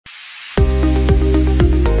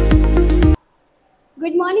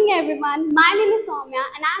Good morning everyone. My name is Soumya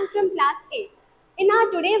and I am from class 8. In our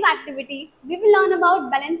today's activity, we will learn about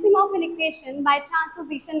balancing of an equation by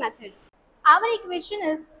transposition method. Our equation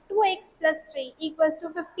is 2x plus 3 equals to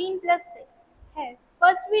 15 plus 6. Here,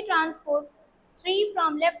 first we transpose 3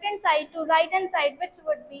 from left hand side to right hand side, which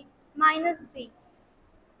would be minus 3.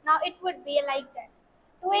 Now it would be like that.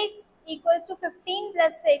 2x equals to 15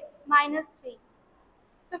 plus 6 minus 3.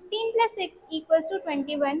 15 plus 6 equals to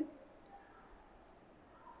 21.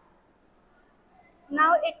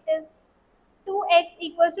 Now it is 2x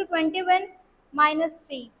equals to 21 minus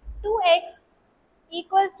 3. 2x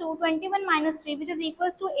equals to 21 minus 3, which is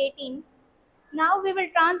equals to 18. Now we will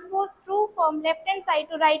transpose true from left hand side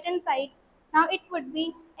to right hand side. Now it would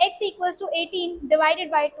be x equals to 18 divided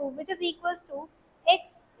by 2, which is equals to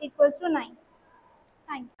x equals to 9.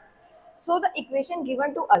 Thank you. So the equation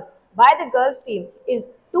given to us by the girls team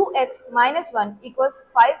is 2x minus 1 equals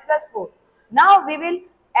 5 plus 4. Now we will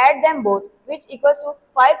add them both, which equals to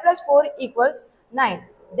 5 plus 4 equals 9.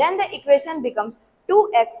 Then the equation becomes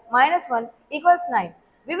 2x minus 1 equals 9.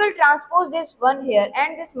 We will transpose this 1 here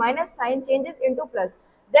and this minus sign changes into plus.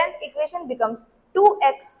 Then equation becomes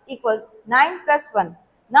 2x equals 9 plus 1.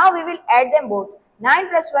 Now we will add them both. 9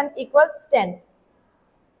 plus 1 equals 10.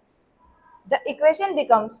 The equation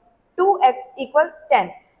becomes 2x equals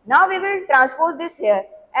 10. Now we will transpose this here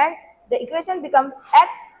and the equation becomes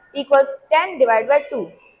x equals 10 divided by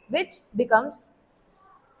 2, which becomes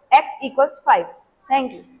x equals 5.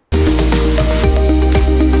 Thank you.